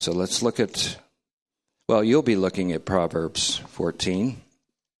So let's look at, well, you'll be looking at Proverbs 14.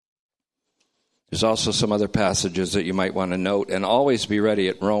 There's also some other passages that you might want to note, and always be ready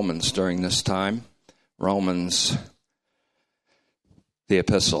at Romans during this time. Romans, the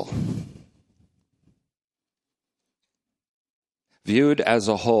epistle. Viewed as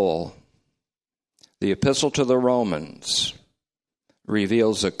a whole, the epistle to the Romans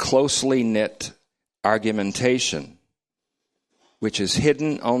reveals a closely knit argumentation which is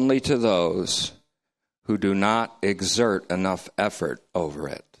hidden only to those who do not exert enough effort over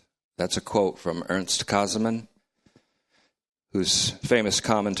it. That's a quote from Ernst Kazeman, whose famous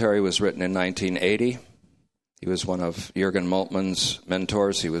commentary was written in 1980. He was one of Jürgen Moltmann's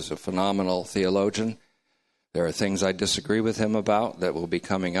mentors. He was a phenomenal theologian. There are things I disagree with him about that will be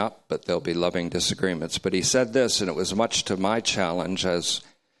coming up, but there'll be loving disagreements. But he said this, and it was much to my challenge as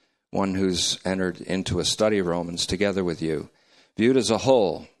one who's entered into a study of Romans together with you. Viewed as a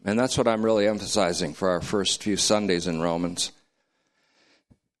whole, and that's what I'm really emphasizing for our first few Sundays in Romans.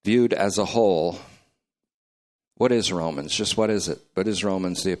 Viewed as a whole, what is Romans? Just what is it? What is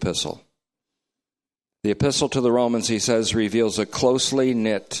Romans, the epistle? The epistle to the Romans, he says, reveals a closely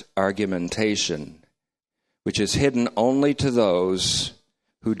knit argumentation, which is hidden only to those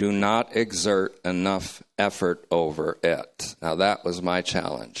who do not exert enough effort over it. Now, that was my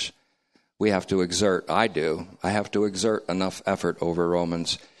challenge. We have to exert, I have to exert enough effort over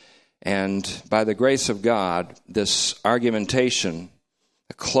Romans. And by the grace of God, this argumentation,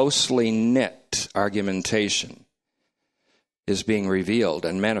 a closely knit argumentation, is being revealed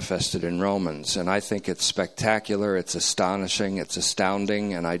and manifested in Romans. And I think it's spectacular, it's astonishing, it's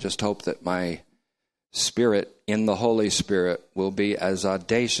astounding, and I just hope that my spirit in the Holy Spirit will be as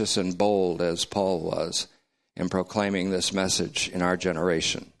audacious and bold as Paul was in proclaiming this message in our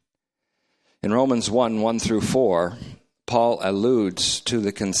generation. In Romans 1 through 4, Paul alludes to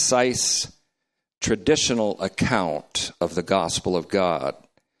the concise traditional account of the gospel of God,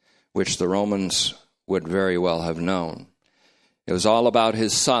 which the Romans would very well have known. It was all about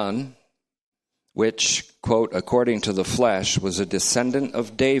his son, which, quote, according to the flesh, was a descendant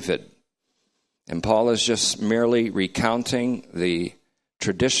of David. And Paul is just merely recounting the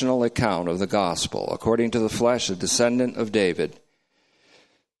traditional account of the gospel. According to the flesh, a descendant of David,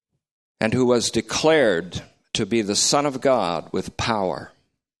 and who was declared to be the Son of God with power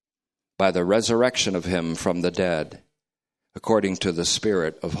by the resurrection of him from the dead, according to the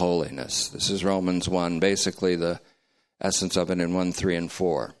Spirit of holiness. This is Romans 1, basically the essence of it in 1, 3, and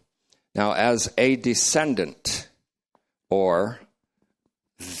 4. Now, as a descendant, or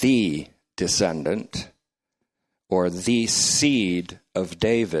the descendant, or the seed of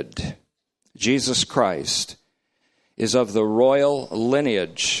David, Jesus Christ is of the royal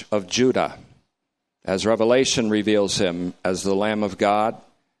lineage of Judah, as Revelation reveals him as the Lamb of God,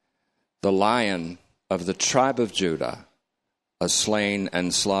 the Lion of the tribe of Judah, a slain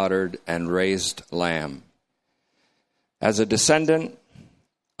and slaughtered and raised Lamb. As a descendant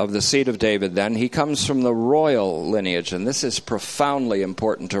of the seed of David, then, he comes from the royal lineage, and this is profoundly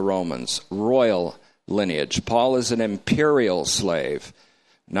important to Romans, royal lineage. Paul is an imperial slave,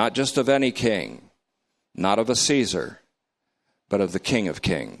 not just of any king, not of a Caesar, but of the King of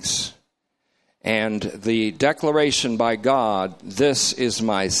Kings. And the declaration by God, this is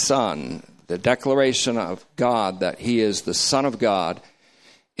my son, the declaration of God that he is the Son of God,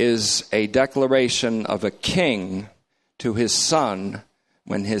 is a declaration of a king to his son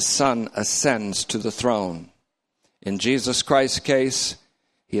when his son ascends to the throne. In Jesus Christ's case,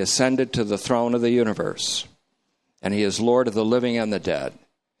 he ascended to the throne of the universe, and he is Lord of the living and the dead.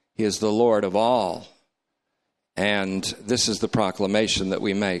 He is the Lord of all. And this is the proclamation that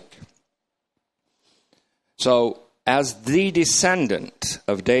we make. So, as the descendant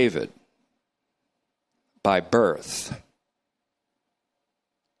of David by birth,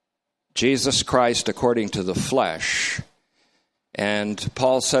 Jesus Christ according to the flesh, and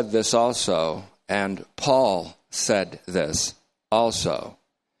Paul said this also, and Paul said this also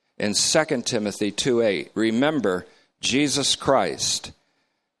in 2 Timothy 2:8. Remember, Jesus Christ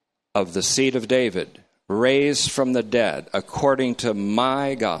of the seed of David, raised from the dead according to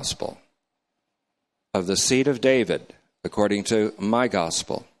my gospel, of the seed of David according to my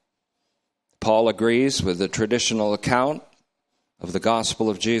gospel. Paul agrees with the traditional account of the gospel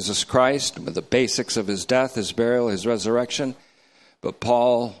of Jesus Christ, with the basics of his death, his burial, his resurrection, but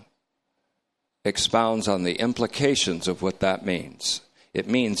Paul expounds on the implications of what that means. It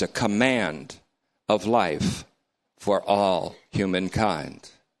means a command of life for all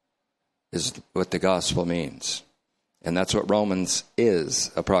humankind, is what the gospel means. And that's what Romans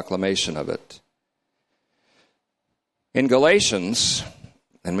is, a proclamation of it. In Galatians,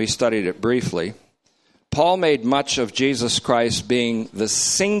 and we studied it briefly, Paul made much of Jesus Christ being the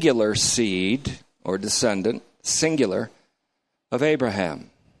singular seed or descendant, singular, of Abraham.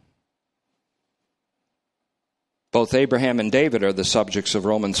 Both Abraham and David are the subjects of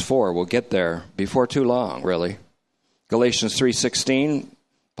Romans 4. We'll get there before too long, really. Galatians 3:16,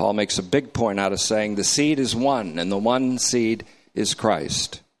 Paul makes a big point out of saying the seed is one, and the one seed is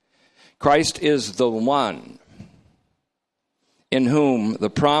Christ. Christ is the one in whom the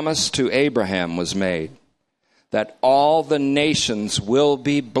promise to Abraham was made, that all the nations will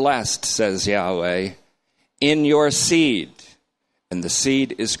be blessed, says Yahweh, in your seed. And the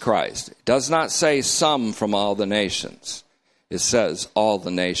seed is Christ. It does not say some from all the nations. It says all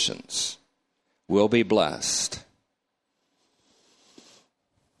the nations will be blessed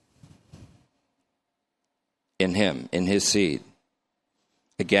in him, in his seed.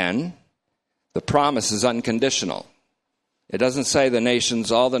 Again, the promise is unconditional. It doesn't say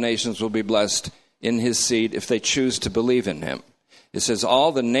all the nations will be blessed in his seed if they choose to believe in him. It says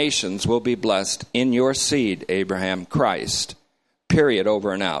all the nations will be blessed in your seed, Abraham, Christ. Period,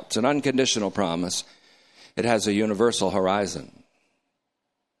 over and out. It's an unconditional promise. It has a universal horizon.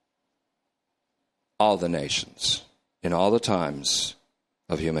 All the nations, in all the times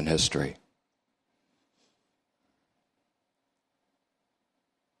of human history.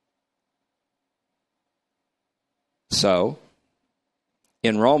 So,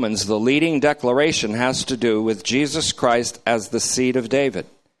 in Romans, the leading declaration has to do with Jesus Christ as the seed of David.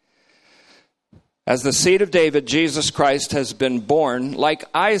 As the seed of David, Jesus Christ has been born like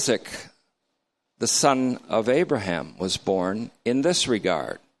Isaac, the son of Abraham, was born in this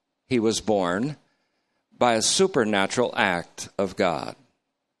regard. He was born by a supernatural act of God,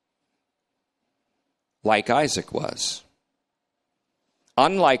 like Isaac was.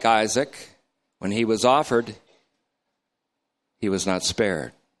 Unlike Isaac, when he was offered, he was not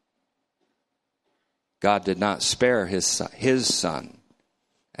spared. God did not spare his son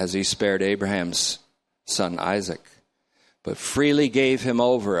as he spared Abraham's son Isaac, but freely gave him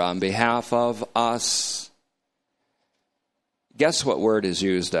over on behalf of us. Guess what word is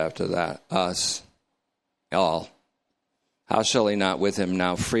used after that? Us. All. How shall he not with him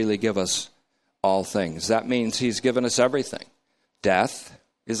now freely give us all things? That means he's given us everything. Death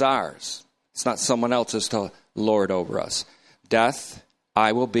is ours. It's not someone else's to lord over us. Death,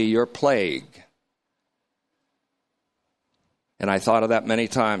 I will be your plague. And I thought of that many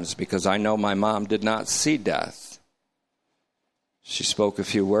times because I know my mom did not see death. She spoke a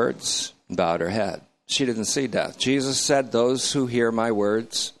few words and bowed her head. She didn't see death. Jesus said, those who hear my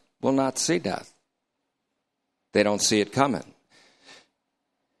words will not see death. They don't see it coming.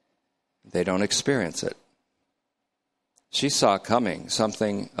 They don't experience it. She saw coming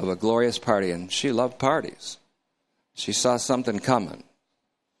something of a glorious party, and she loved parties. She saw something coming.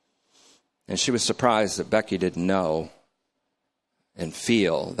 And she was surprised that Becky didn't know and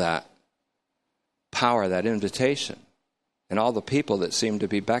feel that power, that invitation, and all the people that seemed to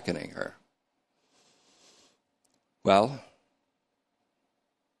be beckoning her. Well,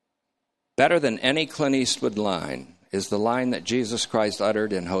 better than any Clint Eastwood line is the line that Jesus Christ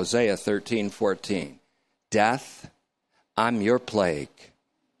uttered in Hosea 13:14. Death, I'm your plague.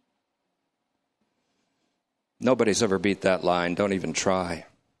 Nobody's ever beat that line. Don't even try.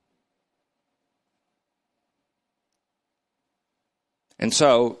 And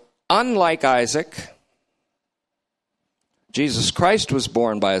so, unlike Isaac, Jesus Christ was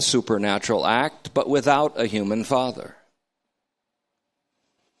born by a supernatural act, but without a human father.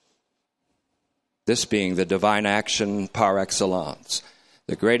 This being the divine action par excellence,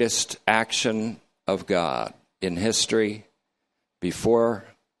 the greatest action of God in history before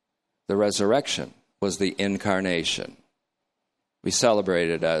the resurrection was the incarnation. We celebrate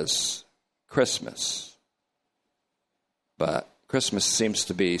it as Christmas, but Christmas seems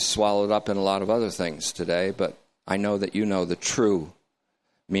to be swallowed up in a lot of other things today, but I know that you know the true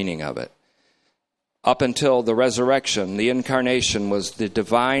meaning of it. Up until the resurrection, the incarnation was the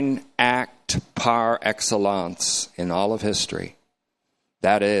divine act par excellence in all of history.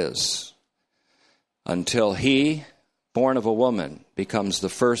 That is, until he, born of a woman, becomes the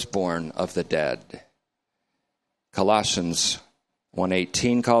firstborn of the dead. Colossians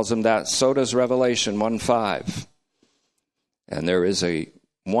 1:18 calls him that. So does Revelation 1:5. And there is a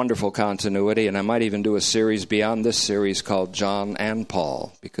wonderful continuity, and I might even do a series beyond this series called John and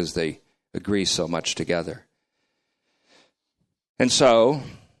Paul, because they agree so much together. And so,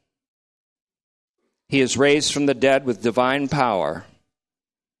 he is raised from the dead with divine power,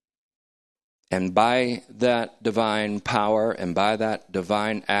 and by that divine power and by that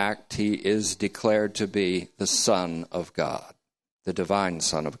divine act, he is declared to be the Son of God. the divine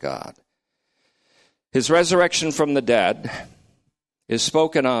Son of God. His resurrection from the dead is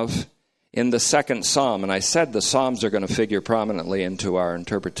spoken of in the second psalm. And I said the psalms are going to figure prominently into our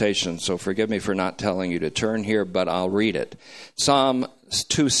interpretation, so forgive me for not telling you to turn here, but I'll read it. Psalm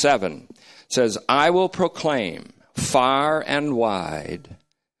 2:7 says, I will proclaim far and wide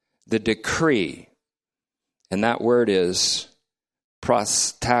the decree. And that word is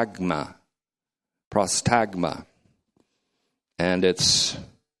prostagma. Prostagma. And it's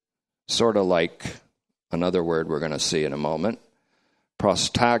sort of like another word we're going to see in a moment.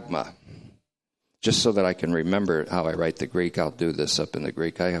 Prostagma. Just so that I can remember how I write the Greek, I'll do this up in the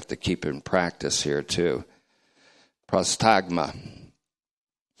Greek. I have to keep in practice here too. Prostagma.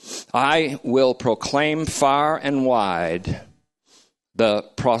 I will proclaim far and wide the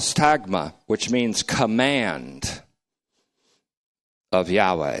prostagma, which means command of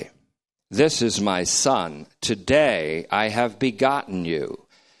Yahweh. This is my son. Today I have begotten you.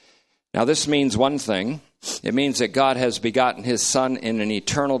 Now this means one thing. It means that God has begotten his son in an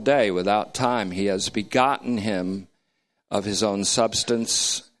eternal day without time. He has begotten him of his own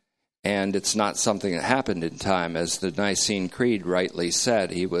substance, and it's not something that happened in time. As the Nicene Creed rightly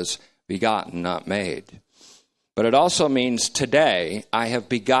said, he was begotten, not made. But it also means today I have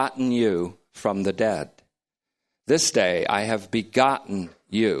begotten you from the dead. This day I have begotten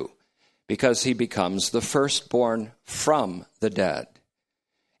you, because he becomes the firstborn from the dead.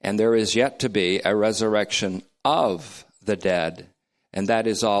 And there is yet to be a resurrection of the dead, and that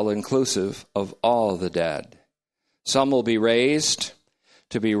is all inclusive of all the dead. Some will be raised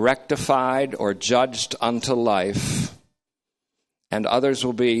to be rectified or judged unto life, and others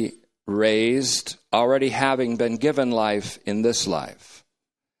will be raised already having been given life in this life.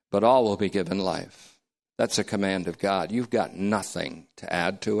 But all will be given life. That's a command of God. You've got nothing to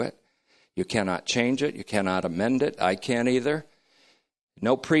add to it. You cannot change it. You cannot amend it. I can't either.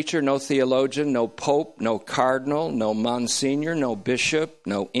 No preacher, no theologian, no pope, no cardinal, no monsignor, no bishop,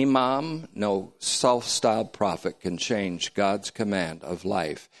 no imam, no self-styled prophet can change God's command of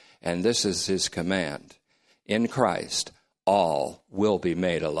life. And this is his command. In Christ, all will be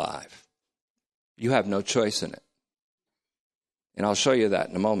made alive. You have no choice in it. And I'll show you that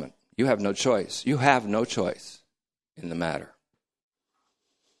in a moment. You have no choice. You have no choice in the matter.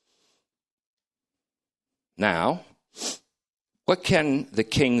 Now, what can the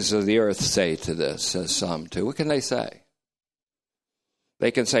kings of the earth say to this, says Psalm 2? What can they say?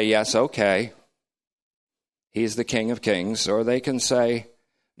 They can say, yes, okay, he's the King of Kings. Or they can say,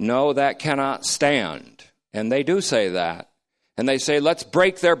 no, that cannot stand. And they do say that. And they say, let's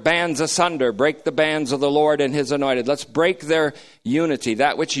break their bands asunder, break the bands of the Lord and his anointed. Let's break their unity,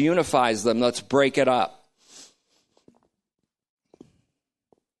 that which unifies them, let's break it up.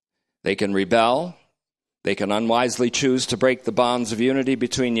 They can rebel. They can unwisely choose to break the bonds of unity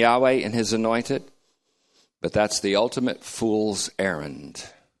between Yahweh and his anointed. But that's the ultimate fool's errand.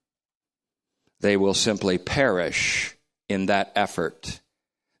 They will simply perish in that effort.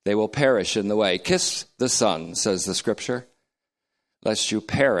 They will perish in the way. Kiss the Son, says the Scripture, lest you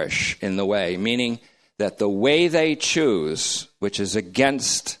perish in the way. Meaning that the way they choose, which is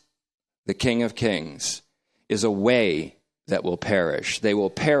against the King of Kings, is a way that will perish. They will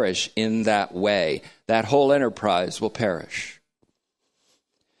perish in that way. That whole enterprise will perish.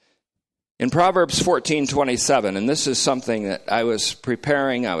 In Proverbs 14:27, and this is something that I was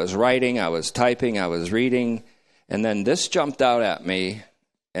preparing, I was writing, I was typing, I was reading, and then this jumped out at me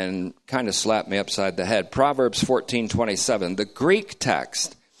and kind of slapped me upside the head. Proverbs 14:27, the Greek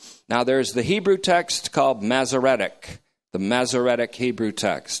text. Now there's the Hebrew text called Masoretic, the Masoretic Hebrew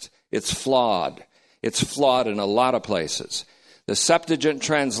text. It's flawed. It's flawed in a lot of places. The Septuagint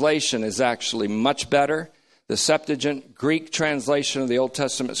translation is actually much better. The Septuagint Greek translation of the Old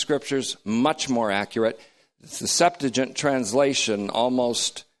Testament scriptures, much more accurate. The Septuagint translation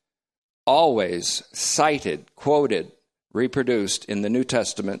almost always cited, quoted, reproduced in the New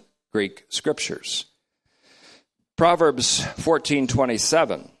Testament Greek scriptures. Proverbs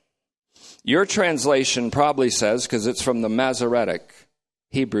 14:27. Your translation probably says, because it's from the Masoretic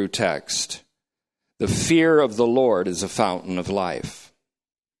Hebrew text, the fear of the Lord is a fountain of life.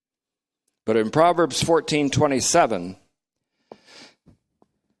 But in Proverbs 14:27,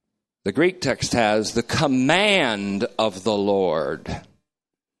 the Greek text has the command of the Lord,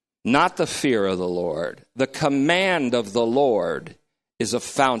 not the fear of the Lord. The command of the Lord is a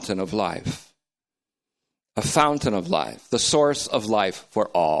fountain of life. A fountain of life. The source of life for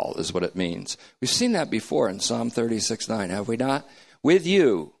all is what it means. We've seen that before in Psalm 36:9, have we not? With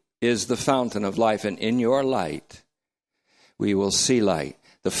you is the fountain of life, and in your light we will see light.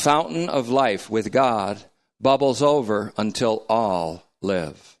 The fountain of life with God bubbles over until all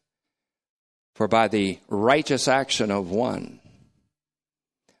live. For by the righteous action of one,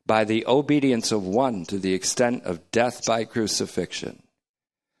 by the obedience of one to the extent of death by crucifixion,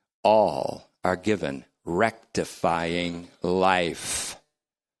 all are given rectifying life.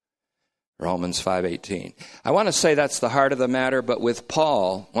 Romans 5:18. I want to say that's the heart of the matter, but with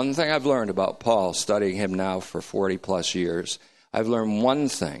Paul, one thing I've learned about Paul, studying him now for 40 plus years, I've learned one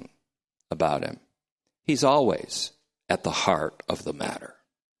thing about him. He's always at the heart of the matter.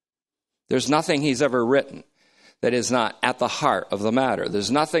 There's nothing he's ever written that is not at the heart of the matter. There's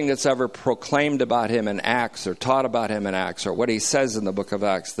nothing that's ever proclaimed about him in Acts or taught about him in Acts or what he says in the book of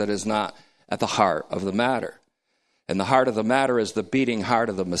Acts that is not at the heart of the matter. And the heart of the matter is the beating heart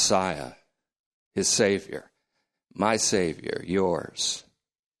of the Messiah, his Savior, my Savior, yours,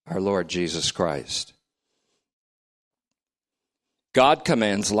 our Lord Jesus Christ. God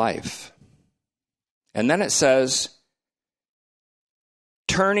commands life. And then it says,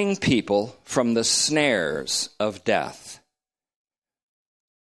 turning people from the snares of death.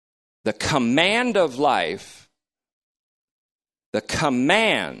 The command of life, the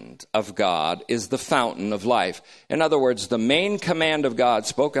command of God is the fountain of life. In other words, the main command of God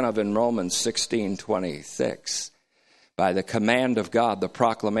spoken of in Romans 16:26. By the command of God, the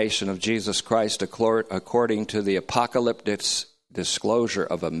proclamation of Jesus Christ according to the apocalyptic disclosure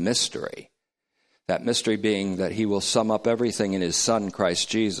of a mystery. That mystery being that he will sum up everything in his Son, Christ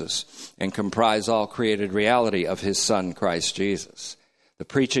Jesus, and comprise all created reality of his Son, Christ Jesus. The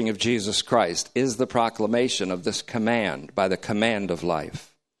preaching of Jesus Christ is the proclamation of this command by the command of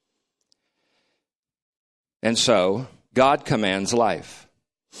life. And so, God commands life.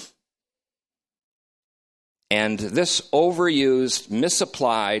 And this overused,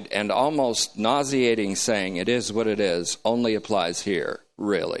 misapplied, and almost nauseating saying, it is what it is, only applies here,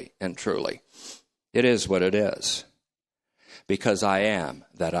 really and truly. It is what it is, because I am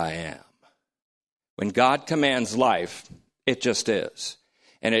that I am. When God commands life, it just is.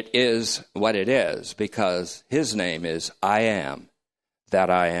 And it is what it is, because his name is I am that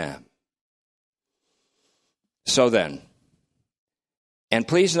I am. So then, and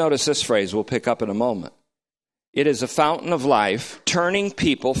please notice this phrase we'll pick up in a moment. It is a fountain of life, turning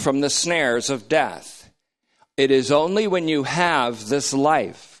people from the snares of death. It is only when you have this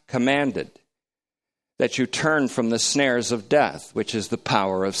life commanded that you turn from the snares of death, which is the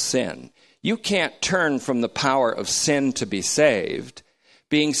power of sin. You can't turn from the power of sin to be saved.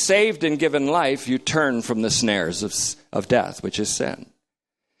 Being saved and given life, you turn from the snares of death, which is sin.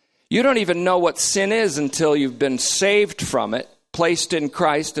 You don't even know what sin is until you've been saved from it, placed in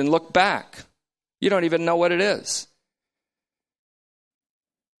Christ, and look back. You don't even know what it is.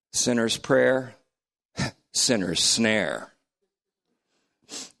 Sinner's prayer, sinner's snare.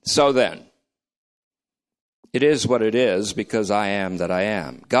 So then, it is what it is because I am that I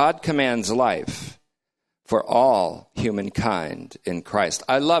am. God commands life for all humankind in Christ.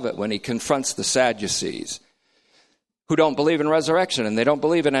 I love it when he confronts the Sadducees who don't believe in resurrection and they don't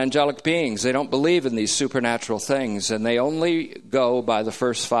believe in angelic beings. They don't believe in these supernatural things, and they only go by the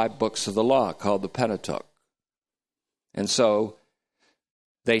first 5 books of the law called the Pentateuch. And so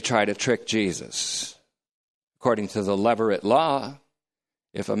they try to trick Jesus. According to the Levirate law,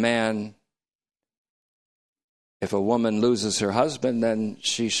 if a woman loses her husband, then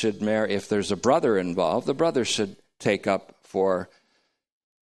she should marry. If there's a brother involved, the brother should take up for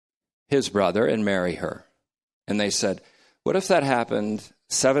his brother and marry her. And they said, what if that happened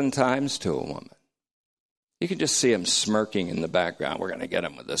 7 times to a woman? You can just see him smirking in the background. We're going to get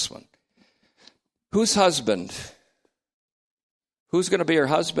him with this one. Whose husband? Who's going to be her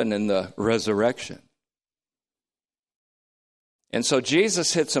husband in the resurrection? And so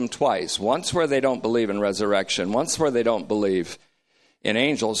Jesus hits them twice. Once where they don't believe in resurrection. Once where they don't believe in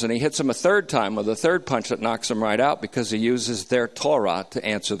angels. And he hits them a third time with a third punch that knocks them right out because he uses their Torah to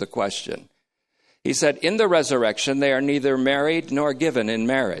answer the question. He said, in the resurrection, they are neither married nor given in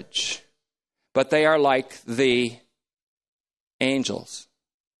marriage, but they are like the angels.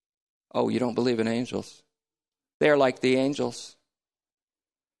 Oh, you don't believe in angels? They are like the angels.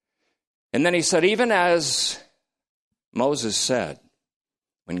 And then he said, even as Moses said,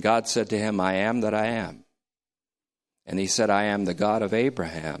 when God said to him, I am that I am. And he said, I am the God of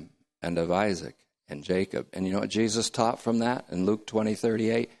Abraham and of Isaac and Jacob. And you know what Jesus taught from that in Luke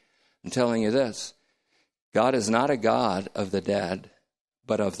 20:38? I'm telling you this, God is not a God of the dead,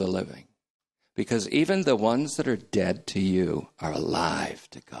 but of the living. Because even the ones that are dead to you are alive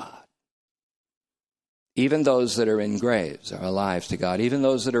to God. Even those that are in graves are alive to God. Even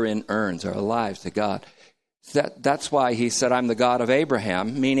those that are in urns are alive to God. That's why he said, I'm the God of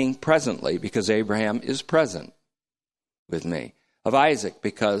Abraham, meaning presently, because Abraham is present with me. Of Isaac,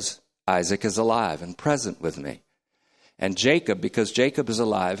 because Isaac is alive and present with me. And Jacob, because Jacob is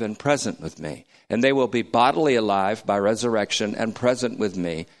alive and present with me. And they will be bodily alive by resurrection and present with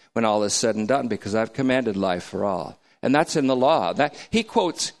me when all is said and done, because I've commanded life for all. And that's in the law. He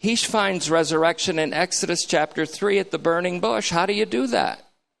finds resurrection in Exodus chapter 3 at the burning bush. How do you do that?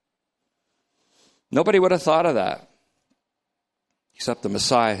 Nobody would have thought of that, except the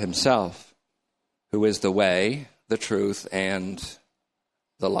Messiah himself, who is the way, the truth, and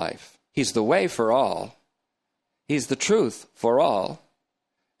the life. He's the way for all. He's the truth for all.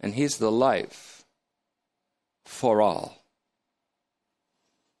 And he's the life for all.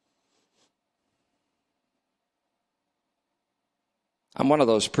 I'm one of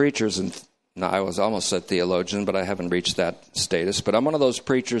those preachers, and I was almost a theologian, but I haven't reached that status. But I'm one of those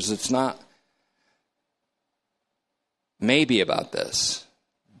preachers that's not maybe about this,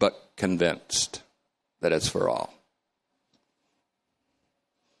 but convinced that it's for all.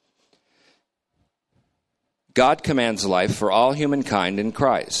 God commands life for all humankind in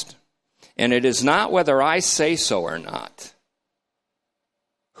Christ. And it is not whether I say so or not.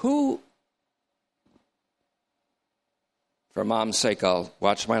 For mom's sake, I'll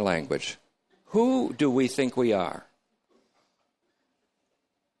watch my language. Who do we think we are?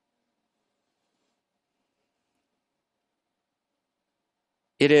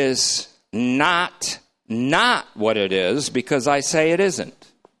 It is not what it is because I say it isn't.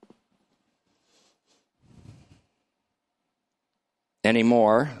 Any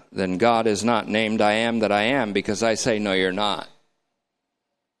more than God is not named I am that I am because I say no, you're not.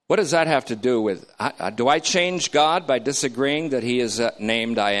 What does that have to do with, do I change God by disagreeing that he is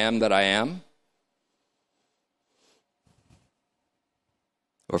named I am that I am?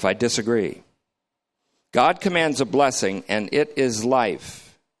 Or if I disagree? God commands a blessing and it is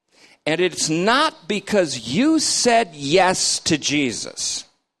life. And it's not because you said yes to Jesus.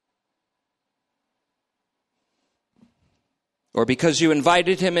 Or because you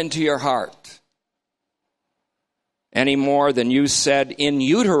invited him into your heart. Any more than you said in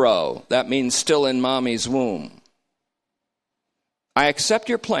utero. That means still in mommy's womb. I accept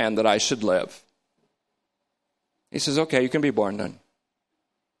your plan that I should live. He says, okay, you can be born then.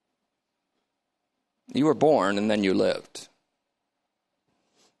 You were born and then you lived.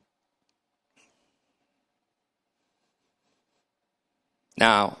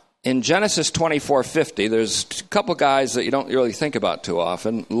 Now, in Genesis 24:50, there's a couple guys that you don't really think about too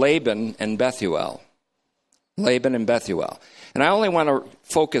often, Laban and Bethuel. Laban and Bethuel. And I only want to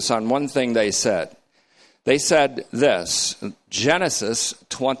focus on one thing they said. They said this, Genesis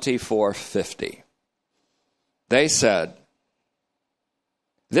 24:50. They said,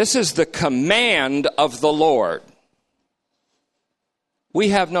 this is the command of the Lord. We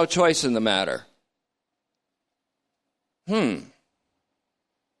have no choice in the matter.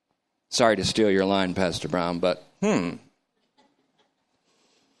 Sorry to steal your line, Pastor Brown, but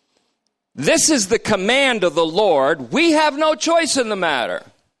This is the command of the Lord. We have no choice in the matter.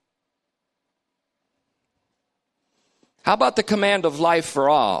 How about the command of life for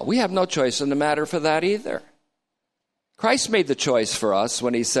all? We have no choice in the matter for that either. Christ made the choice for us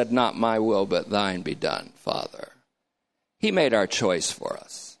when he said, not my will, but thine be done, Father. He made our choice for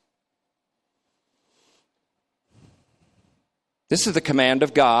us. This is the command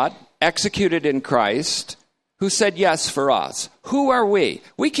of God, executed in Christ, who said yes for us. Who are we?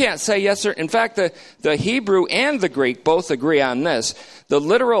 We can't say yes or... In fact, the Hebrew and the Greek both agree on this. The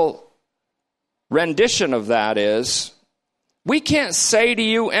literal rendition of that is, we can't say to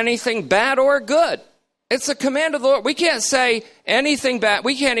you anything bad or good. It's a command of the Lord. We can't say anything bad.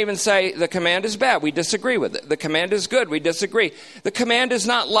 We can't even say the command is bad. We disagree with it. The command is good. We disagree. The command is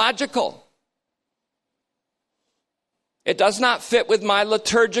not logical. It does not fit with my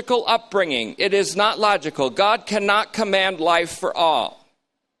liturgical upbringing. It is not logical. God cannot command life for all.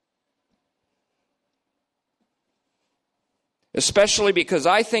 Especially because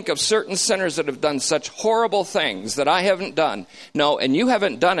I think of certain sinners that have done such horrible things that I haven't done. No, and you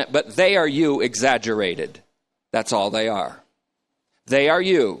haven't done it, but they are you exaggerated. That's all they are. They are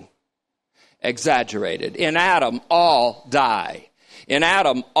you exaggerated. In Adam, all die. In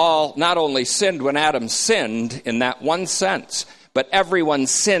Adam, all not only sinned when Adam sinned in that one sense, but everyone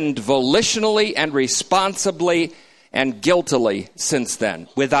sinned volitionally and responsibly and guiltily since then,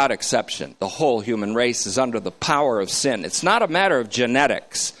 without exception. The whole human race is under the power of sin. It's not a matter of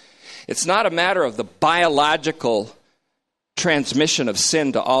genetics. It's not a matter of the biological transmission of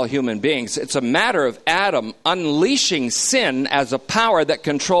sin to all human beings. It's a matter of Adam unleashing sin as a power that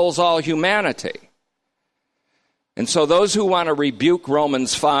controls all humanity. And so those who want to rebuke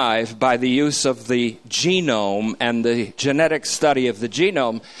Romans 5 by the use of the genome and the genetic study of the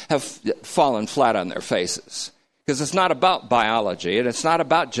genome have fallen flat on their faces. Because it's not about biology and it's not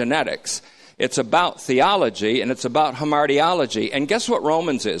about genetics. It's about theology and it's about hamartiology. And guess what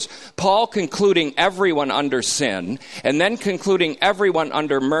Romans is? Paul concluding everyone under sin and then concluding everyone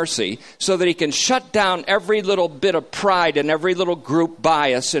under mercy so that he can shut down every little bit of pride and every little group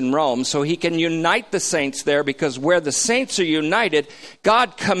bias in Rome so he can unite the saints there, because where the saints are united,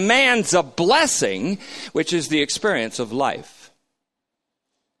 God commands a blessing, which is the experience of life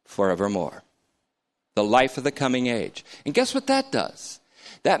forevermore. The life of the coming age. And guess what that does?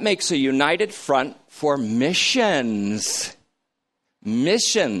 That makes a united front for missions.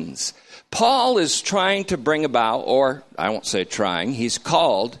 Missions. Paul is trying to bring about, or I won't say trying, he's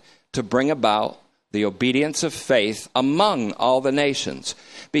called to bring about the obedience of faith among all the nations.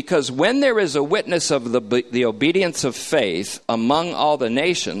 Because when there is a witness of the obedience of faith among all the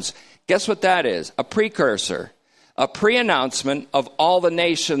nations, guess what that is? A precursor, a pre-announcement of all the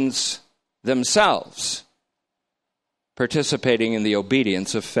nations themselves participating in the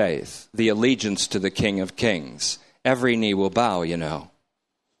obedience of faith, the allegiance to the King of Kings. Every knee will bow, you know.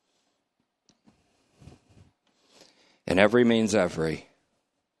 And every means every.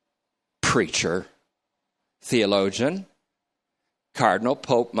 Preacher, theologian, cardinal,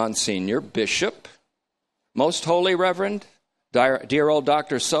 pope, monsignor, bishop, most holy reverend, dear old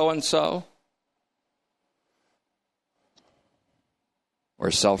Dr. So-and-so, or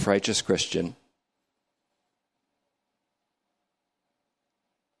self-righteous Christian.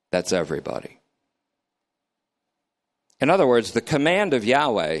 That's everybody. In other words, the command of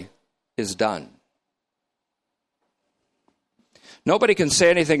Yahweh is done. Nobody can say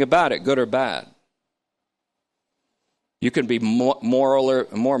anything about it, good or bad. You can be more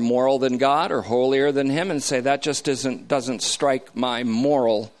moral than God or holier than him and say that just doesn't strike my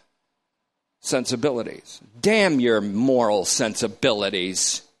moral sensibilities. Damn your moral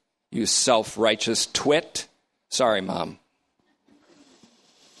sensibilities, you self-righteous twit. Sorry, Mom.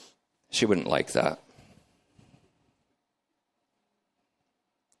 She wouldn't like that.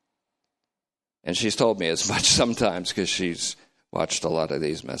 And she's told me as much sometimes because she's watched a lot of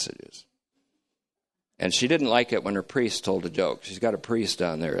these messages. And she didn't like it when her priest told a joke. She's got a priest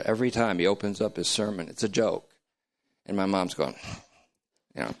down there. Every time he opens up his sermon, it's a joke. And my mom's going,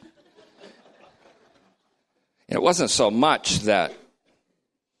 you know. And it wasn't so much that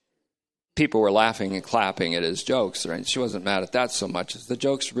people were laughing and clapping at his jokes. Right? She wasn't mad at that so much as the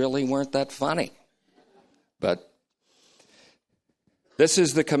jokes really weren't that funny. But this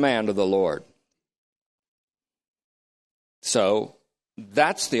is the command of the Lord. So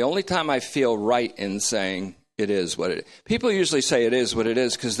that's the only time I feel right in saying it is what it is. People usually say it is what it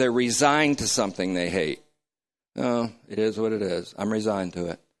is because they're resigned to something they hate. No, it is what it is. I'm resigned to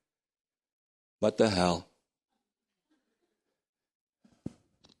it. What the hell?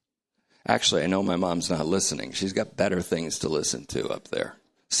 Actually, I know my mom's not listening. She's got better things to listen to up there.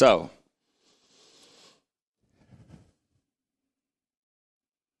 So,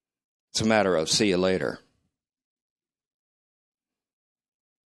 it's a matter of see you later.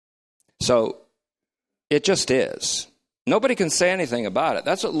 So, it just is. Nobody can say anything about it.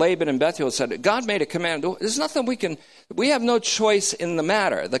 That's what Laban and Bethuel said. God made a command. There's nothing we have no choice in the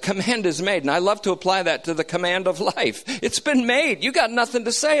matter. The command is made, and I love to apply that to the command of life. It's been made. You got nothing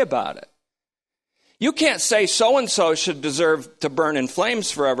to say about it. You can't say so-and-so should deserve to burn in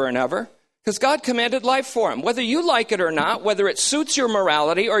flames forever and ever, because God commanded life for him. Whether you like it or not, whether it suits your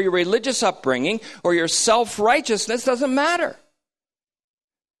morality or your religious upbringing or your self-righteousness, doesn't matter.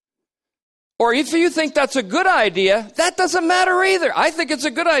 Or if you think that's a good idea, that doesn't matter either. I think it's a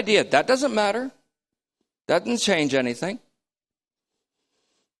good idea. That doesn't matter. That doesn't change anything.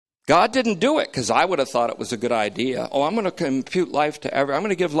 God didn't do it because I would have thought it was a good idea. Oh, I'm going to compute life to I'm going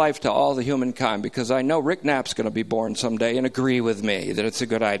to give life to all the humankind because I know Rick Knapp's going to be born someday and agree with me that it's a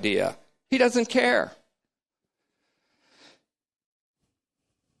good idea. He doesn't care.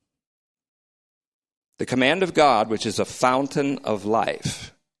 The command of God, which is a fountain of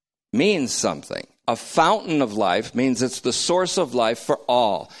life, means something. A fountain of life means it's the source of life for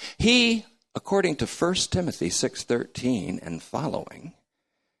all. He, according to 1 Timothy 6:13 and following,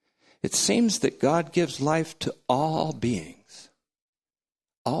 it seems that God gives life to all beings.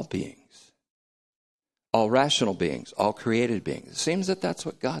 All beings. All rational beings. All created beings. It seems that that's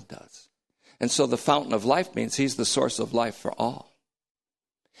what God does. And so the fountain of life means he's the source of life for all.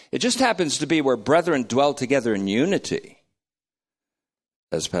 It just happens to be where brethren dwell together in unity,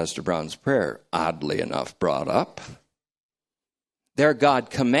 as Pastor Brown's prayer oddly enough brought up, There God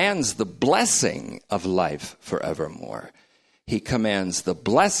commands the blessing of life forevermore. He commands the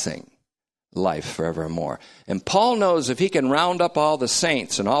blessing, life forevermore. And Paul knows if he can round up all the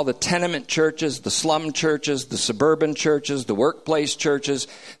saints and all the tenement churches, the slum churches, the suburban churches, the workplace churches,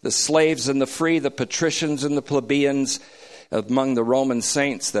 the slaves and the free, the patricians and the plebeians, among the Roman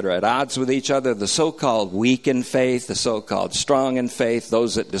saints that are at odds with each other, the so-called weak in faith, the so-called strong in faith,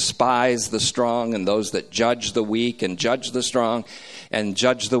 those that despise the strong and those that judge the weak and judge the strong and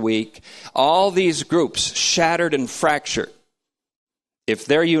judge the weak. All these groups shattered and fractured. If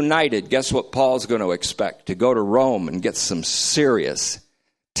they're united, guess what Paul's going to expect? To go to Rome and get some serious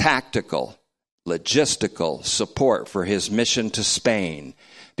tactical, logistical support for his mission to Spain,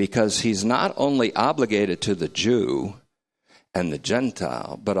 because he's not only obligated to the Jew and the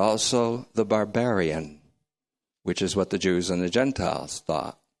Gentile, but also the barbarian, which is what the Jews and the Gentiles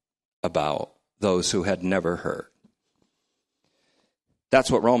thought about those who had never heard. That's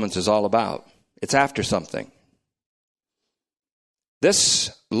what Romans is all about. It's after something.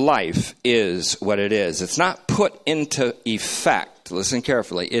 This life is what it is. It's not put into effect. Listen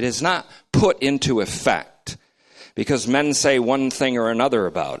carefully. It is not put into effect because men say one thing or another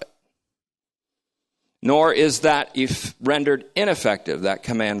about it. Nor is that rendered ineffective, that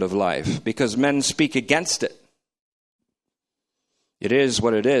command of life, because men speak against it. It is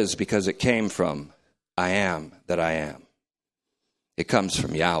what it is because it came from I am that I am. It comes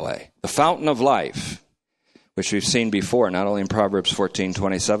from Yahweh, the fountain of life, which we've seen before, not only in Proverbs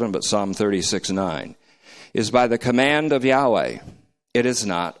 14:27, but Psalm 36:9, is by the command of Yahweh. It is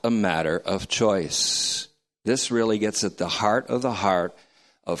not a matter of choice. This really gets at the heart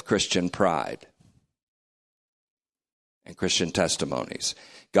of Christian pride and Christian testimonies.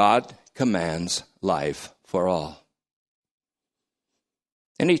 God commands life for all.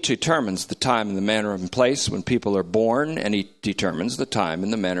 And he determines the time and the manner and place when people are born, and he determines the time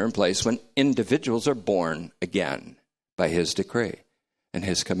and the manner and place when individuals are born again by his decree and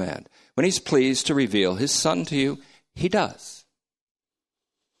his command. When he's pleased to reveal his Son to you, he does.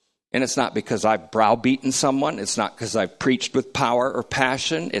 And it's not because I've browbeaten someone. It's not because I've preached with power or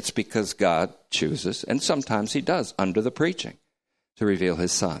passion. It's because God chooses, and sometimes he does, under the preaching, to reveal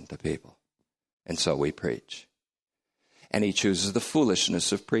his Son to people. And so we preach. And he chooses the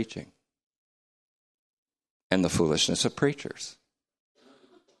foolishness of preaching and the foolishness of preachers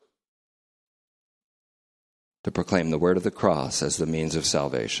to proclaim the word of the cross as the means of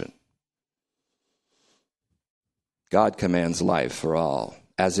salvation. God commands life for all.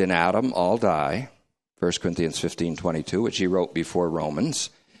 As in Adam, all die, 1 Corinthians 15:22, which he wrote before Romans.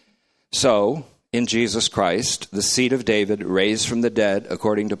 So, in Jesus Christ, the seed of David, raised from the dead,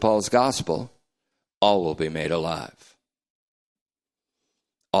 according to Paul's gospel, all will be made alive.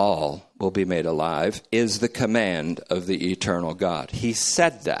 All will be made alive is the command of the eternal God. He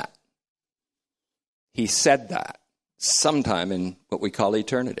said that. He said that sometime in what we call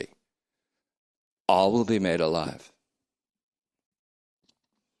eternity. All will be made alive.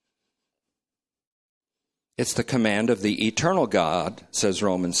 It's the command of the eternal God, says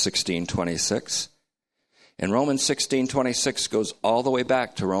Romans 16:26. And Romans 16:26 goes all the way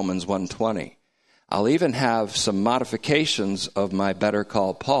back to Romans 1:20. I'll even have some modifications of my Better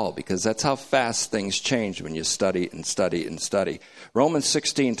Call Paul, because that's how fast things change when you study and study and study. Romans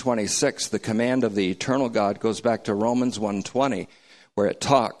 16:26, the command of the eternal God, goes back to Romans 1:20, where it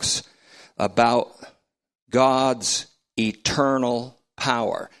talks about God's eternal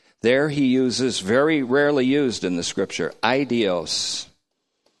power. There he uses, very rarely used in the scripture, eidios.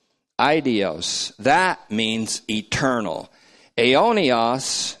 Eidios, that means eternal.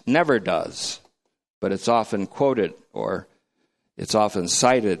 Aionios never does. But it's often quoted, or it's often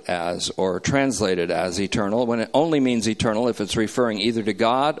cited as, or translated as eternal, when it only means eternal if it's referring either to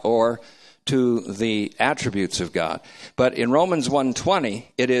God or to the attributes of God. But in Romans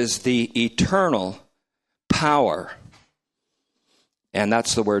 1:20, it is the eternal power. And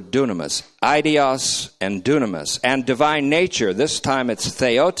that's the word dunamis. Eidios and dunamis. And divine nature, this time it's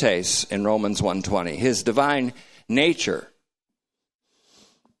theotes in Romans 1:20. His divine nature,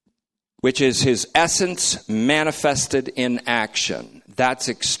 which is his essence manifested in action. That's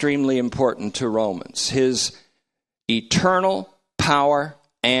extremely important to Romans. His eternal power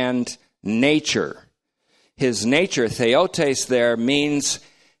and nature. His nature, theotes there, means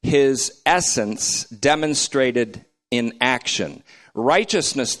his essence demonstrated in action.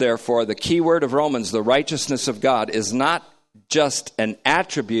 Righteousness, therefore, the key word of Romans, the righteousness of God, is not just an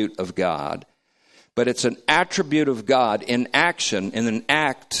attribute of God, but it's an attribute of God in action, in an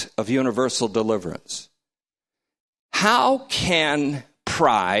act of universal deliverance. How can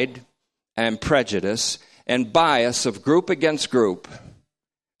pride and prejudice and bias of group against group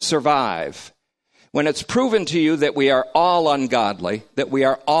survive when it's proven to you that we are all ungodly, that we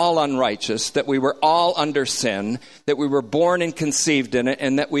are all unrighteous, that we were all under sin, that we were born and conceived in it,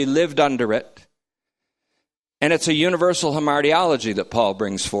 and that we lived under it? And it's a universal hamartiology that Paul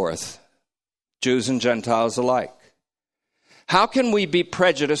brings forth, Jews and Gentiles alike. How can we be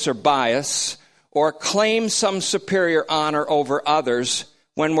prejudiced or biased or claim some superior honor over others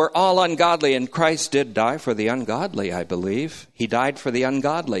when we're all ungodly? And Christ did die for the ungodly, I believe. He died for the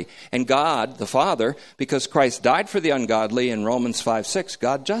ungodly. And God, the Father, because Christ died for the ungodly in Romans 5:6,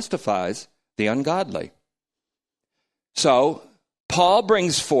 God justifies the ungodly. So, Paul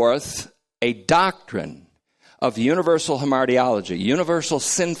brings forth a doctrine of universal hamartiology, universal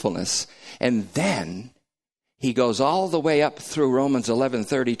sinfulness, and then he goes all the way up through Romans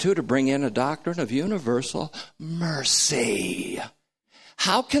 11:32 to bring in a doctrine of universal mercy.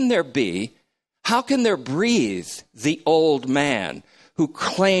 How can there breathe the old man who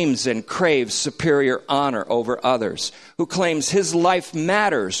claims and craves superior honor over others, who claims his life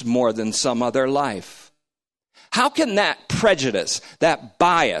matters more than some other life? How can that prejudice, that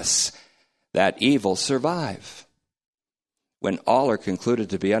bias, that evil survive when all are concluded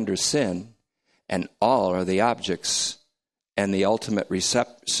to be under sin and all are the objects and the ultimate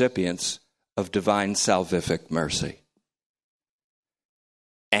recipients of divine salvific mercy,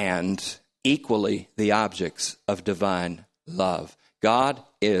 and equally the objects of divine love? God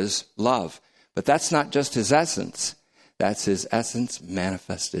is love, but that's not just his essence. That's his essence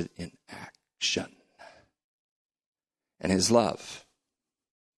manifested in action. And his love.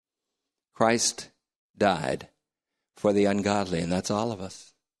 Christ died for the ungodly, and that's all of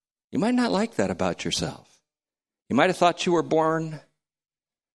us. You might not like that about yourself. You might have thought you were born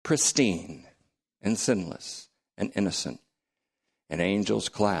pristine and sinless and innocent. And angels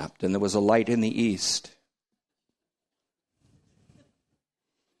clapped, and there was a light in the east.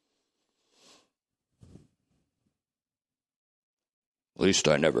 At least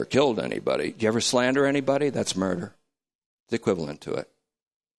I never killed anybody. Do you ever slander anybody? That's murder. It's equivalent to it.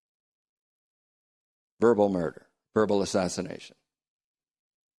 Verbal murder, verbal assassination.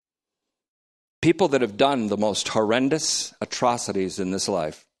 People that have done the most horrendous atrocities in this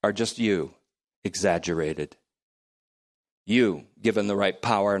life are just you, exaggerated. You, given the right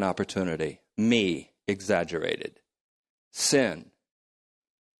power and opportunity. Me, exaggerated. Sin.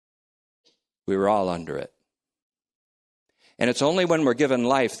 We were all under it. And it's only when we're given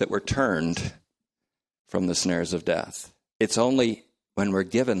life that we're turned from the snares of death. It's only when we're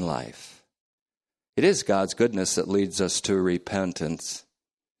given life. It is God's goodness that leads us to repentance.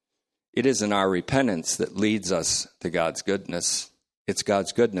 It isn't our repentance that leads us to God's goodness. It's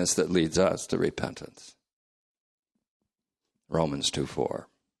God's goodness that leads us to repentance. Romans 2:4.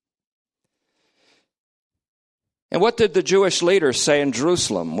 And what did the Jewish leaders say in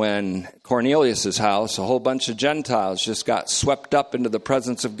Jerusalem when Cornelius' house, a whole bunch of Gentiles, just got swept up into the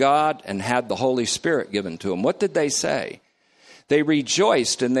presence of God and had the Holy Spirit given to them? What did they say? They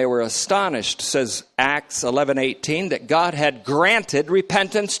rejoiced and they were astonished, says Acts 11:18, that God had granted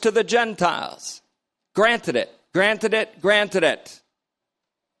repentance to the Gentiles. Granted it, granted it, granted it.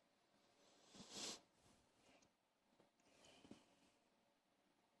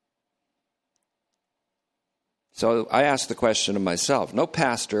 So I asked the question of myself. No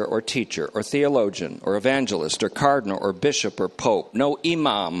pastor or teacher or theologian or evangelist or cardinal or bishop or pope, no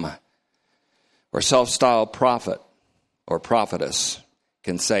imam or self-styled prophet or prophetess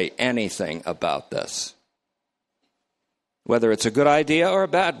can say anything about this, whether it's a good idea or a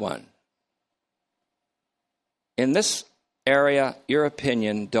bad one. In this area, your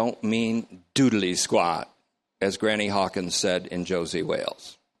opinion don't mean doodly squat, as Granny Hawkins said in Josie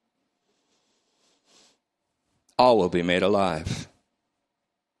Wales. All will be made alive.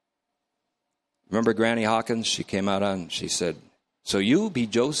 Remember Granny Hawkins? She came out on, she said, so you be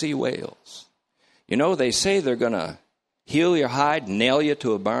Josie Wales. You know, they say they're going to heal your hide, nail you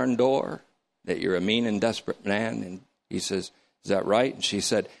to a barn door, that you're a mean and desperate man. And he says, is that right? And she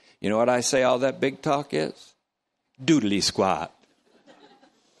said, you know what I say all that big talk is? Doodly squat.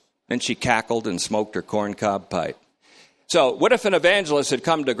 Then she cackled and smoked her corncob pipe. So what if an evangelist had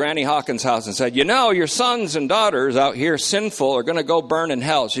come to Granny Hawkins' house and said, you know, your sons and daughters out here sinful are going to go burn in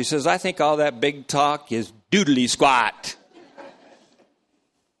hell. She says, I think all that big talk is doodly squat.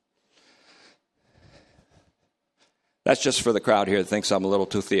 That's just for the crowd here that thinks I'm a little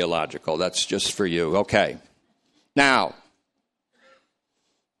too theological. That's just for you. Okay. Now,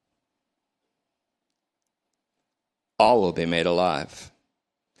 all will be made alive.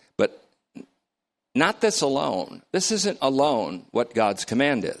 But not this alone. This isn't alone what God's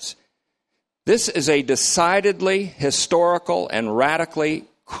command is. This is a decidedly historical and radically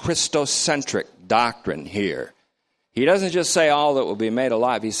Christocentric doctrine here. He doesn't just say all that will be made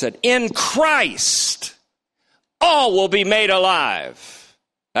alive. He said, in Christ, all will be made alive.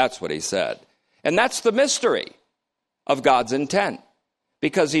 That's what he said. And that's the mystery of God's intent.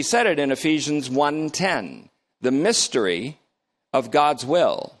 Because he said it in Ephesians 1:10. The mystery of God's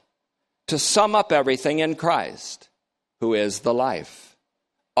will to sum up everything in Christ, who is the life.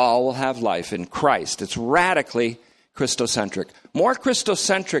 All will have life in Christ. It's radically Christocentric. More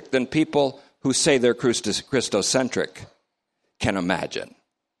Christocentric than people who say they're Christocentric can imagine.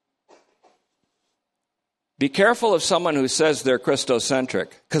 Be careful of someone who says they're Christocentric,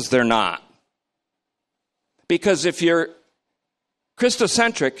 because they're not. Because if you're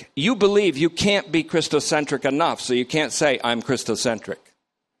Christocentric, you believe you can't be Christocentric enough, so you can't say, I'm Christocentric.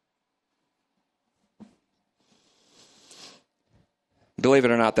 Believe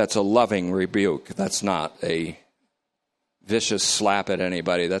it or not, that's a loving rebuke. That's not a vicious slap at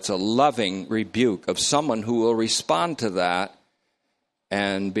anybody. That's a loving rebuke of someone who will respond to that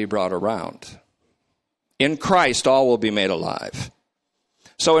and be brought around. In Christ, all will be made alive.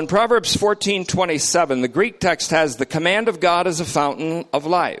 So in Proverbs 14:27, the Greek text has the command of God as a fountain of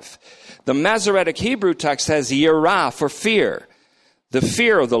life. The Masoretic Hebrew text has yirah for fear. The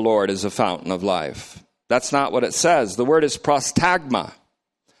fear of the Lord is a fountain of life. That's not what it says. The word is prostagma.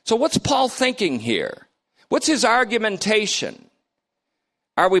 So what's Paul thinking here? What's his argumentation?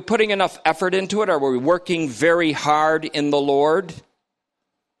 Are we putting enough effort into it? Are we working very hard in the Lord?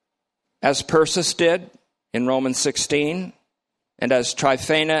 As Persis did in Romans 16, and as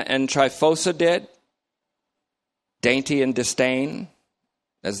Tryphena and Tryphosa did, dainty and disdain,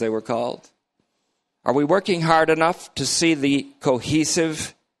 as they were called. Are we working hard enough to see the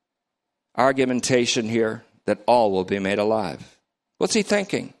cohesive argumentation here that all will be made alive? What's he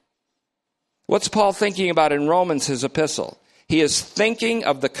thinking? What's Paul thinking about in Romans, his epistle? He is thinking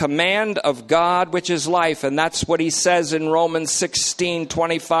of the command of God, which is life, and that's what he says in Romans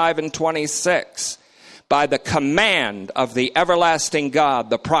 16:25 and 26. By the command of the everlasting God,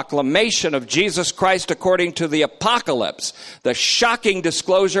 the proclamation of Jesus Christ according to the apocalypse, the shocking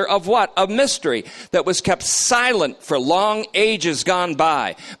disclosure of what? A mystery that was kept silent for long ages gone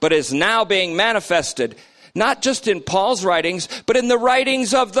by, but is now being manifested, not just in Paul's writings, but in the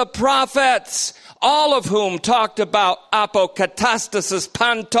writings of the prophets, all of whom talked about apokatastasis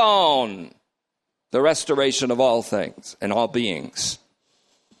panton, the restoration of all things and all beings.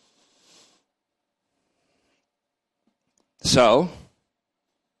 So,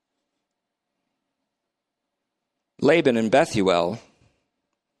 Laban and Bethuel,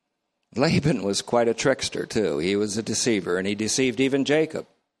 Laban was quite a trickster too. He was a deceiver, and he deceived even Jacob.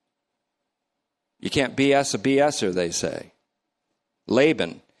 You can't BS a BSer, they say.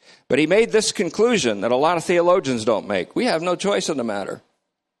 Laban. But he made this conclusion that a lot of theologians don't make. We have no choice in the matter.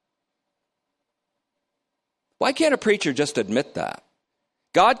 Why can't a preacher just admit that?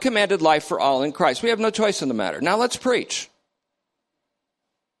 God commanded life for all in Christ. We have no choice in the matter. Now let's preach.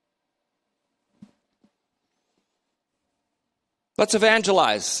 Let's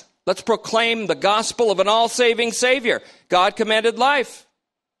evangelize. Let's proclaim the gospel of an all-saving Savior. God commanded life.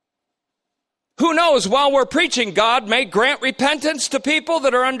 Who knows, while we're preaching, God may grant repentance to people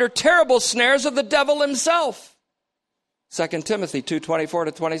that are under terrible snares of the devil himself. 2 Timothy 2:24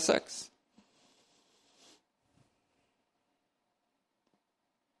 to 26.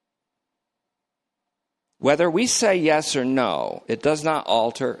 Whether we say yes or no, it does not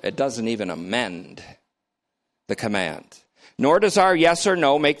alter, it doesn't even amend the command. Nor does our yes or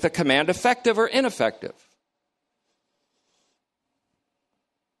no make the command effective or ineffective.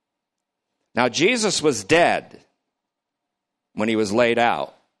 Now, Jesus was dead when he was laid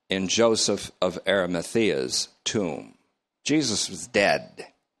out in Joseph of Arimathea's tomb. Jesus was dead.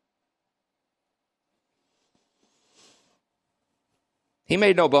 He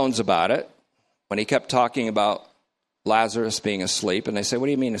made no bones about it when he kept talking about Lazarus being asleep. And they say, what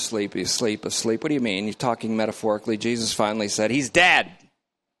do you mean asleep? He's asleep, asleep. What do you mean? You're talking metaphorically. Jesus finally said, he's dead.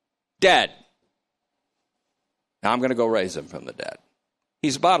 Dead. Now I'm going to go raise him from the dead.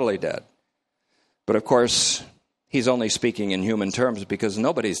 He's bodily dead. But of course, he's only speaking in human terms because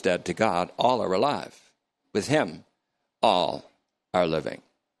nobody's dead to God. All are alive. With him, all are living.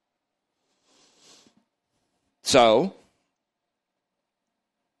 So,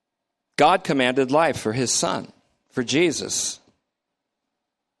 God commanded life for his son, for Jesus.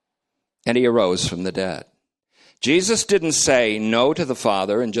 And he arose from the dead. Jesus didn't say no to the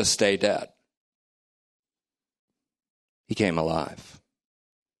Father and just stay dead. He came alive.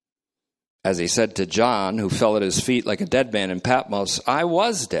 As he said to John, who fell at his feet like a dead man in Patmos, I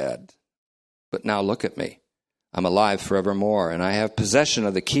was dead, but now look at me. I'm alive forevermore, and I have possession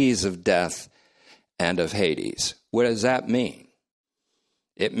of the keys of death and of Hades. What does that mean?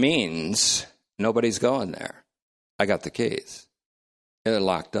 It means nobody's going there. I got the keys. They're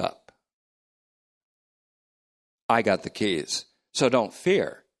locked up. I got the keys. So don't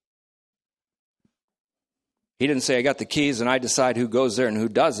fear. He didn't say I got the keys and I decide who goes there and who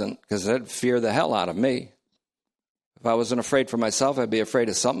doesn't, because that'd fear the hell out of me. If I wasn't afraid for myself, I'd be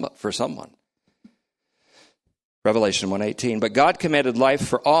afraid for someone. Revelation 1:18, but God commanded life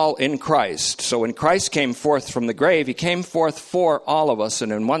for all in Christ. So when Christ came forth from the grave, he came forth for all of us,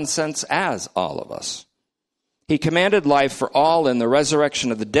 and in one sense, as all of us. He commanded life for all in the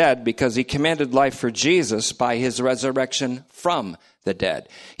resurrection of the dead, because he commanded life for Jesus by his resurrection from the dead.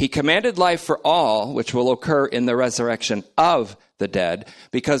 He commanded life for all, which will occur in the resurrection of the dead,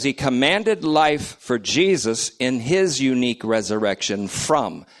 because he commanded life for Jesus in his unique resurrection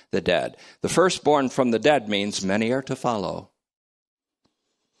from the dead. The firstborn from the dead means many are to follow.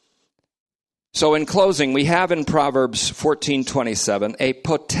 So in closing, we have in Proverbs 14:27 a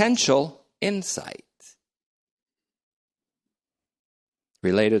potential insight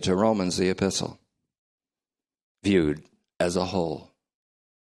related to Romans, the epistle, viewed as a whole.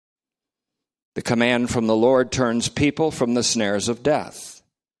 The command from the Lord turns people from the snares of death.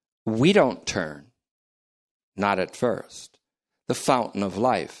 We don't turn, not at first. The fountain of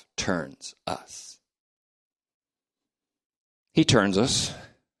life turns us. He turns us,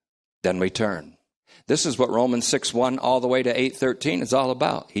 then we turn. This is what Romans 6:1 all the way to 8:13 is all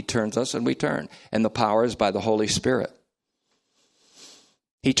about. He turns us and we turn. And the power is by the Holy Spirit.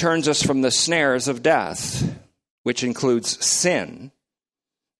 He turns us from the snares of death, which includes sin,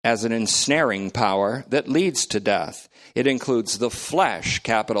 as an ensnaring power that leads to death. It includes the flesh,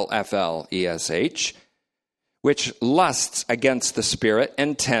 capital F-L-E-S-H, which lusts against the Spirit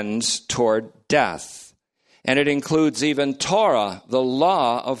and tends toward death. And it includes even Torah, the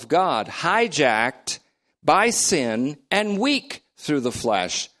law of God, hijacked by sin and weak through the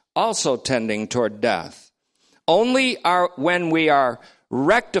flesh, also tending toward death. Only when we are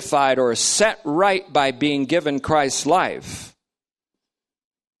rectified or set right by being given Christ's life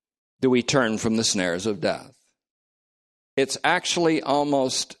do we turn from the snares of death. It's actually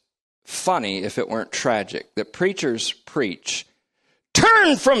almost funny, if it weren't tragic, that preachers preach,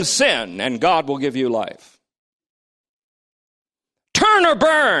 turn from sin and God will give you life. Turn or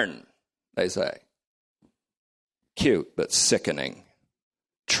burn, they say. Cute, but sickening.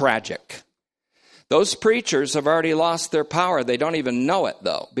 Tragic. Those preachers have already lost their power. They don't even know it,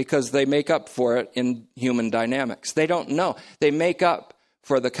 though, because they make up for it in human dynamics. They don't know. They make up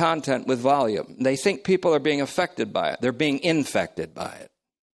for the content with volume. They think people are being affected by it. They're being infected by it.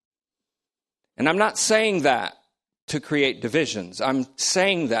 And I'm not saying that to create divisions. I'm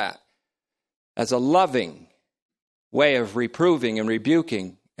saying that as a loving way of reproving and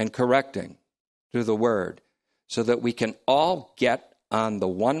rebuking and correcting through the word, so that we can all get on the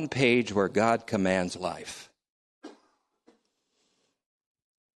one page where God commands life.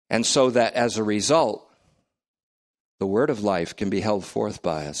 And so that as a result, the word of life can be held forth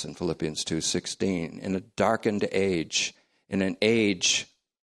by us in Philippians 2:16 in a darkened age, in an age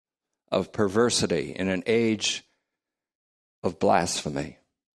of perversity, in an age of blasphemy.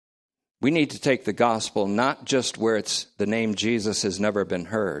 We need to take the gospel not just where it's the name Jesus has never been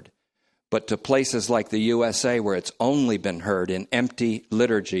heard, but to places like the USA where it's only been heard in empty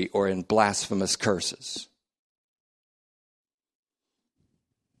liturgy or in blasphemous curses.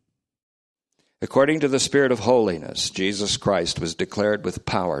 According to the Spirit of holiness, Jesus Christ was declared with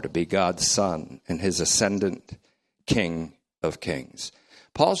power to be God's Son and his ascendant King of Kings.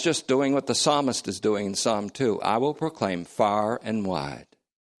 Paul's just doing what the psalmist is doing in Psalm 2. I will proclaim far and wide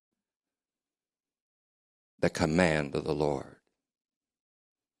the command of the Lord.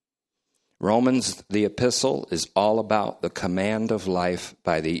 Romans, the epistle, is all about the command of life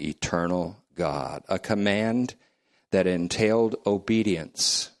by the eternal God, a command that entailed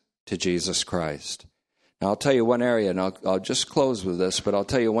obedience to Jesus Christ. Now, I'll tell you one area, and I'll just close with this, but I'll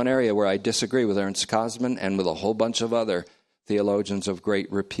tell you one area where I disagree with Ernst Kosman and with a whole bunch of other theologians of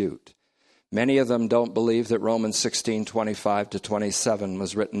great repute. Many of them don't believe that Romans 16:25-27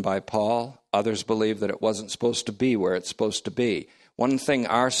 was written by Paul. Others believe that it wasn't supposed to be where it's supposed to be. One thing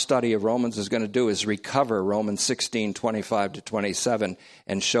our study of Romans is going to do is recover Romans 16:25-27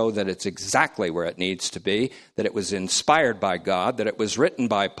 and show that it's exactly where it needs to be, that it was inspired by God, that it was written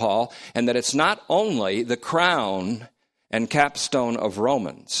by Paul, and that it's not only the crown and capstone of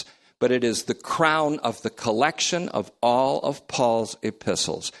Romans, but it is the crown of the collection of all of Paul's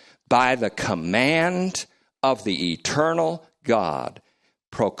epistles. By the command of the eternal God,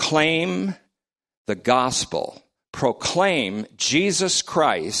 proclaim the gospel, proclaim Jesus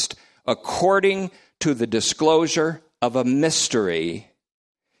Christ according to the disclosure of a mystery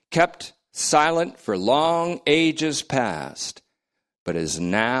kept silent for long ages past, but is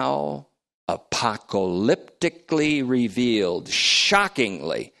now apocalyptically revealed,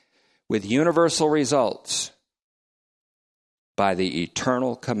 shockingly, with universal results, by the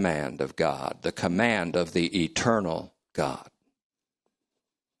eternal command of God, the command of the eternal God.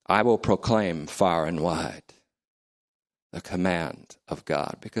 I will proclaim far and wide the command of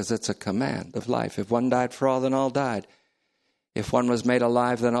God, because it's a command of life. If one died for all, then all died. If one was made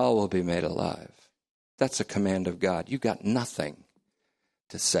alive, then all will be made alive. That's a command of God. You got nothing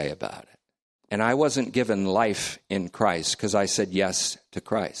to say about it. And I wasn't given life in Christ because I said yes to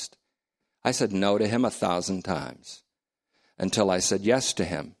Christ. I said no to him 1,000 times until I said yes to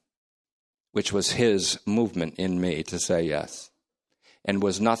him, which was his movement in me to say yes, and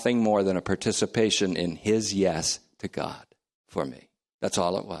was nothing more than a participation in his yes to God for me. That's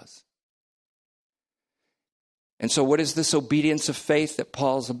all it was. And so what is this obedience of faith that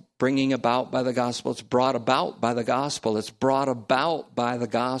Paul's bringing about by the gospel? It's brought about by the gospel. It's brought about by the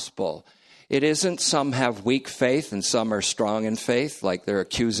gospel. It isn't some have weak faith and some are strong in faith, like they're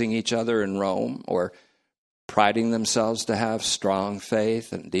accusing each other in Rome, or priding themselves to have strong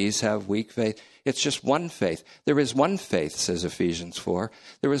faith and these have weak faith. It's just one faith. There is one faith, says Ephesians 4.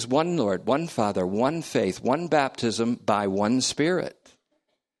 There is one Lord, one Father, one faith, one baptism by one Spirit,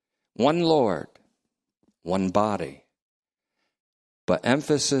 one Lord, one body. But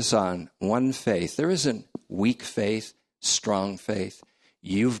emphasis on one faith. There isn't weak faith, strong faith.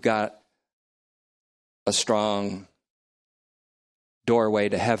 You've got a strong doorway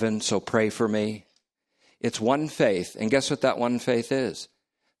to heaven, so pray for me. It's one faith. And guess what that one faith is?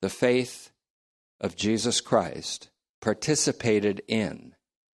 The faith of Jesus Christ, participated in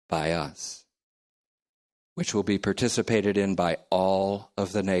by us, which will be participated in by all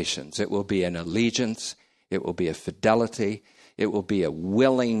of the nations. It will be an allegiance. It will be a fidelity. It will be a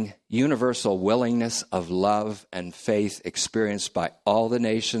willing, universal willingness of love and faith experienced by all the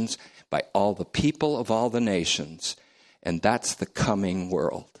nations, by all the people of all the nations. And that's the coming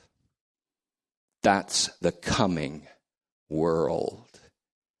world. That's the coming world.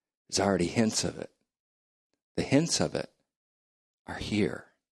 There's already hints of it. The hints of it are here.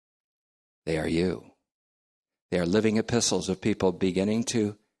 They are you. They are living epistles of people beginning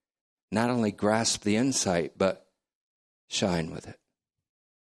to not only grasp the insight, but shine with it.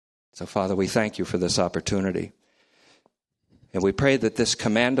 So, Father, we thank you for this opportunity. And we pray that this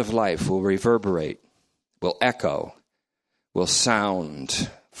command of life will reverberate, will echo, will sound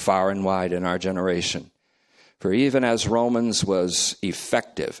far and wide in our generation. For even as Romans was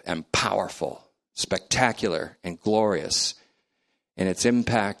effective and powerful, spectacular and glorious in its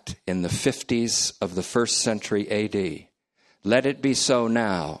impact in the 50s of the first century AD, let it be so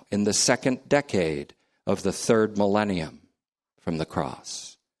now in the second decade of the third millennium from the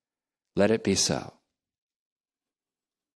cross. Let it be so.